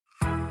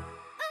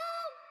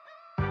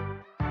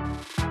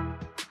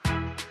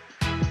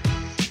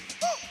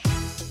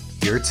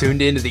You're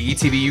tuned into the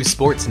ETBU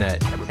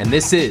Sportsnet, and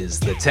this is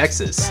the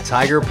Texas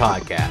Tiger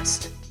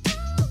Podcast.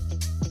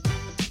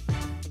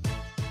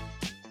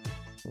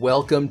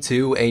 Welcome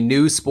to a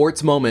new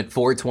sports moment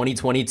for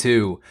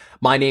 2022.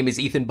 My name is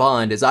Ethan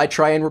Bond as I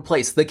try and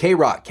replace the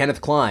K-Rock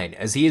Kenneth Klein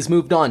as he has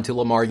moved on to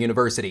Lamar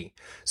University.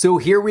 So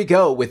here we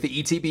go with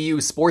the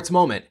ETBU Sports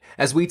Moment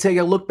as we take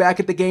a look back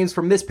at the games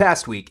from this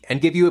past week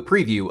and give you a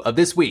preview of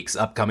this week's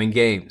upcoming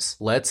games.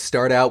 Let's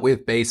start out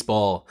with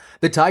baseball.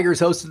 The Tigers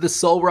hosted the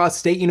Sul Ross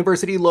State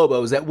University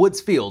Lobos at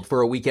Woods Field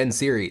for a weekend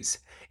series.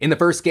 In the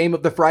first game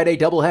of the Friday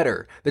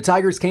doubleheader, the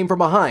Tigers came from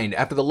behind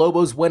after the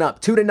Lobos went up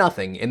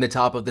 2-0 in the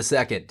top of the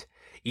second.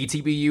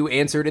 ETBU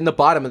answered in the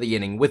bottom of the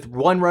inning with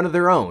one run of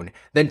their own,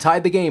 then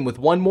tied the game with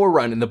one more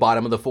run in the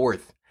bottom of the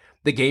fourth.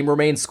 The game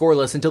remained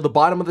scoreless until the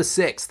bottom of the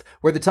sixth,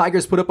 where the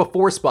Tigers put up a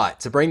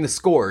 4-spot to bring the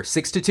score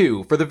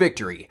 6-2 for the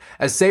victory,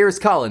 as Sayers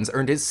Collins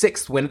earned his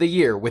 6th win of the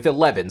year with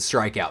 11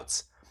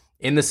 strikeouts.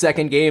 In the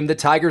second game, the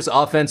Tigers'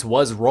 offense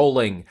was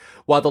rolling.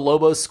 While the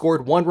Lobos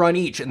scored one run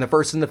each in the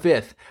first and the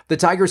fifth, the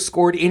Tigers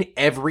scored in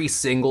every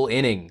single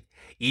inning.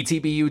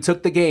 ETBU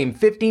took the game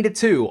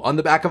 15-2 on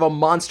the back of a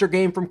monster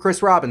game from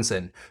Chris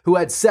Robinson, who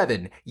had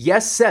 7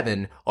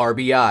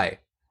 RBI.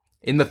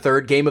 In the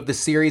third game of the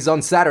series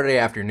on Saturday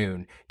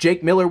afternoon,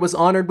 Jake Miller was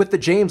honored with the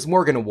James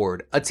Morgan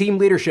Award, a team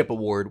leadership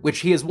award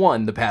which he has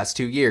won the past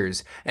 2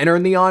 years, and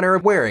earned the honor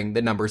of wearing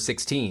the number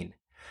 16.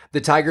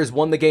 The Tigers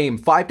won the game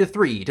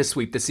 5-3 to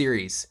sweep the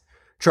series.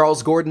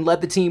 Charles Gordon led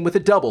the team with a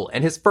double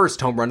and his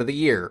first home run of the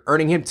year,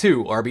 earning him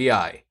 2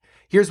 RBI.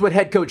 Here's what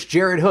head coach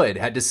Jared Hood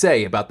had to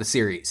say about the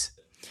series.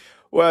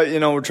 Well,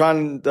 we're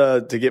trying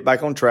to get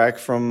back on track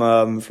from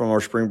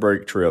our spring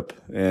break trip.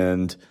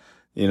 And,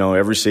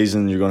 every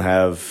season you're going to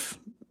have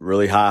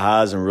really high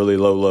highs and really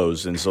low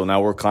lows. And so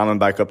now we're climbing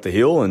back up the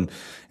hill, and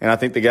I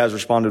think the guys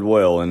responded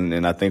well.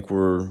 And I think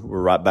we're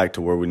right back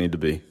to where we need to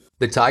be.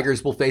 The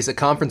Tigers will face a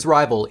conference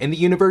rival in the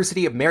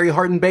University of Mary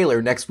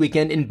Hardin-Baylor next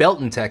weekend in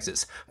Belton,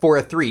 Texas, for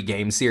a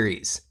 3-game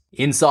series.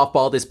 In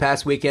softball this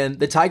past weekend,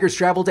 the Tigers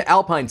traveled to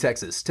Alpine,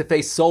 Texas to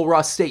face Sul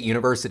Ross State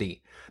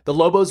University. The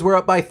Lobos were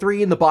up by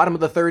 3 in the bottom of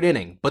the third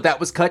inning, but that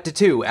was cut to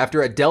 2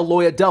 after a Del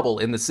Loya double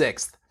in the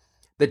 6th.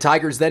 The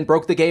Tigers then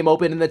broke the game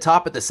open in the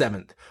top of the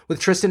 7th, with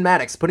Tristan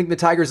Maddox putting the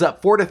Tigers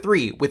up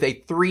 4-3 with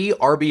a 3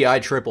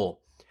 RBI triple.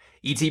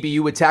 ETBU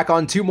would tack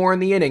on 2 more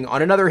in the inning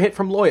on another hit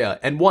from Loya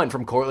and 1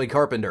 from Corley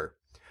Carpenter.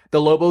 The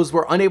Lobos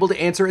were unable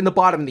to answer in the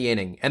bottom of the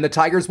inning, and the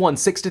Tigers won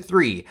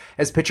 6-3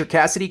 as pitcher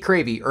Cassidy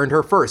Cravey earned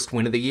her first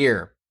win of the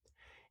year.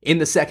 In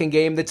the second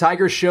game, the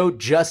Tigers showed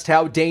just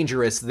how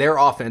dangerous their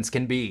offense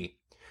can be.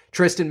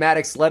 Tristan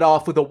Maddox led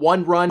off with a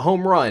 1-run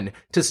home run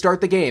to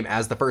start the game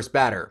as the first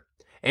batter,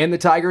 and the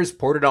Tigers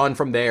poured it on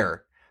from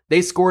there.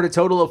 They scored a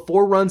total of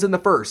 4 runs in the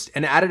first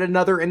and added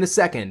another in the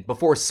second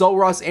before Sul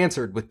Ross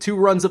answered with 2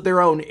 runs of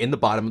their own in the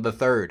bottom of the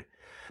third.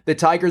 The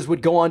Tigers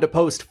would go on to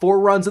post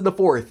 4 runs in the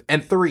fourth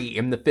and 3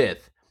 in the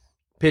fifth.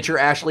 Pitcher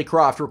Ashley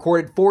Croft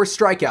recorded 4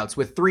 strikeouts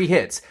with 3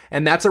 hits,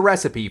 and that's a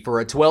recipe for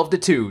a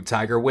 12-2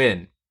 Tiger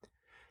win.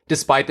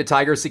 Despite the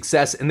Tigers'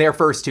 success in their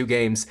first 2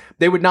 games,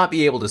 they would not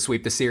be able to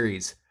sweep the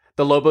series.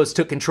 The Lobos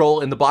took control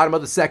in the bottom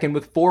of the second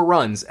with 4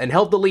 runs and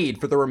held the lead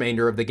for the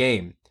remainder of the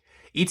game.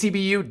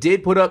 ETBU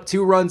did put up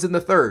 2 runs in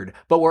the third,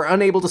 but were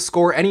unable to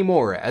score any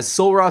more as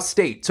Sul Ross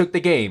State took the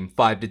game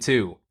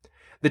 5-2.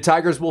 The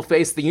Tigers will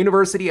face the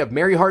University of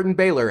Mary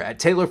Hardin-Baylor at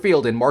Taylor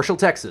Field in Marshall,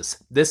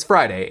 Texas, this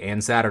Friday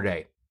and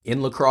Saturday.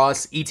 In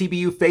lacrosse,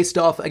 ETBU faced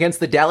off against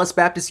the Dallas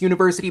Baptist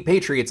University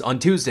Patriots on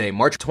Tuesday,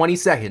 March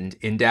 22nd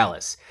in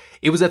Dallas.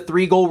 It was a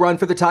 3-goal run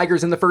for the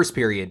Tigers in the first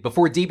period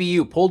before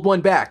DBU pulled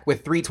one back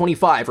with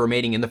 3:25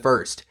 remaining in the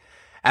first.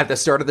 At the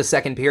start of the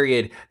second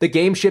period, the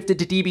game shifted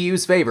to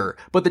DBU's favor,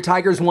 but the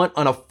Tigers went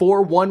on a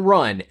 4-1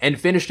 run and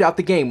finished out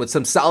the game with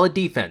some solid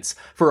defense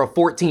for a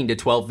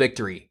 14-12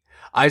 victory.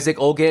 Isaac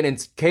Olgan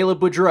and Caleb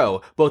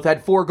Boudreau both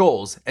had 4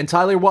 goals, and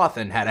Tyler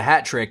Wathen had a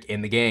hat trick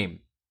in the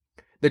game.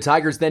 The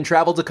Tigers then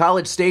traveled to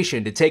College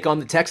Station to take on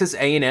the Texas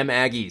A&M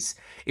Aggies.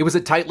 It was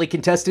a tightly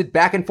contested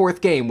back-and-forth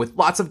game with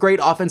lots of great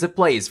offensive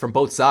plays from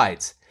both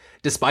sides.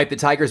 Despite the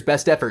Tigers'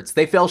 best efforts,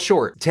 they fell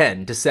short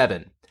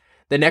 10-7.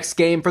 The next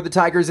game for the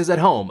Tigers is at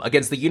home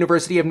against the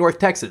University of North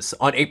Texas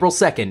on April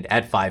 2nd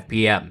at 5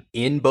 p.m.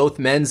 In both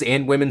men's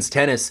and women's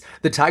tennis,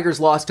 the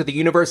Tigers lost to the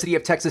University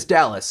of Texas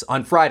Dallas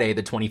on Friday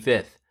the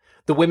 25th.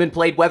 The women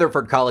played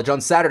Weatherford College on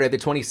Saturday the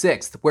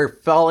 26th, where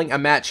falling a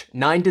match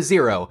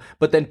 9-0,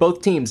 but then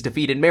both teams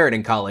defeated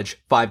Meriden College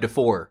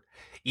 5-4.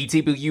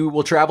 ETBU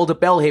will travel to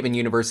Belhaven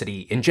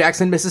University in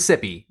Jackson,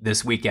 Mississippi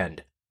this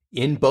weekend.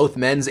 In both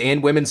men's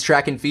and women's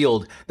track and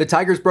field, the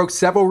Tigers broke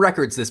several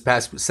records this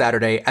past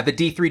Saturday at the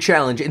D3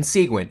 Challenge in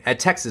Seguin at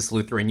Texas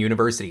Lutheran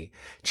University.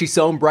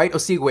 Chisom Bright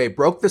Osigwe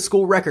broke the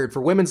school record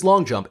for women's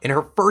long jump in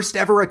her first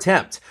ever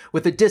attempt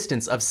with a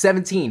distance of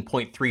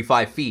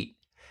 17.35 feet.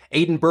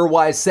 Aiden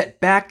Burwise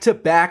set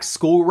back-to-back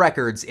school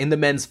records in the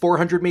men's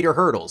 400-meter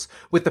hurdles,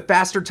 with the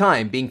faster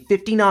time being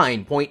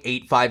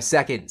 59.85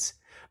 seconds.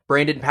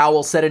 Brandon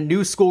Powell set a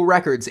new school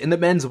records in the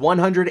men's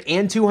 100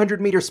 and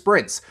 200 meter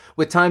sprints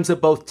with times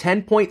of both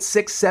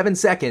 10.67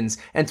 seconds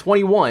and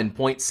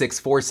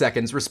 21.64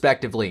 seconds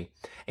respectively.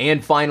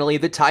 And finally,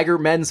 the Tiger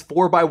men's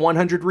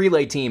 4x100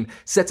 relay team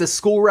sets a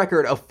school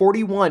record of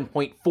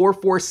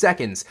 41.44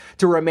 seconds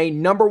to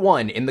remain number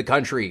one in the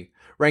country.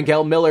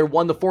 Rangel Miller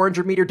won the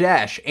 400 meter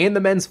dash, and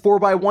the men's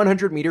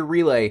 4x100 meter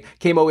relay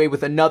came away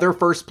with another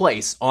first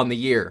place on the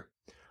year.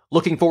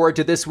 Looking forward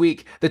to this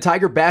week, the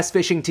Tiger bass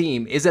fishing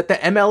team is at the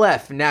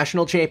MLF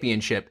National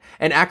Championship,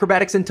 and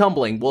acrobatics and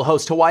tumbling will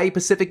host Hawaii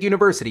Pacific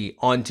University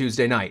on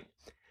Tuesday night.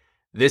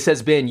 This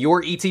has been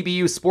your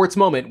ETBU Sports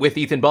Moment with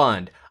Ethan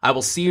Bond. I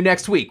will see you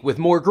next week with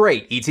more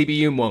great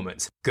ETBU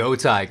moments. Go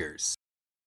Tigers!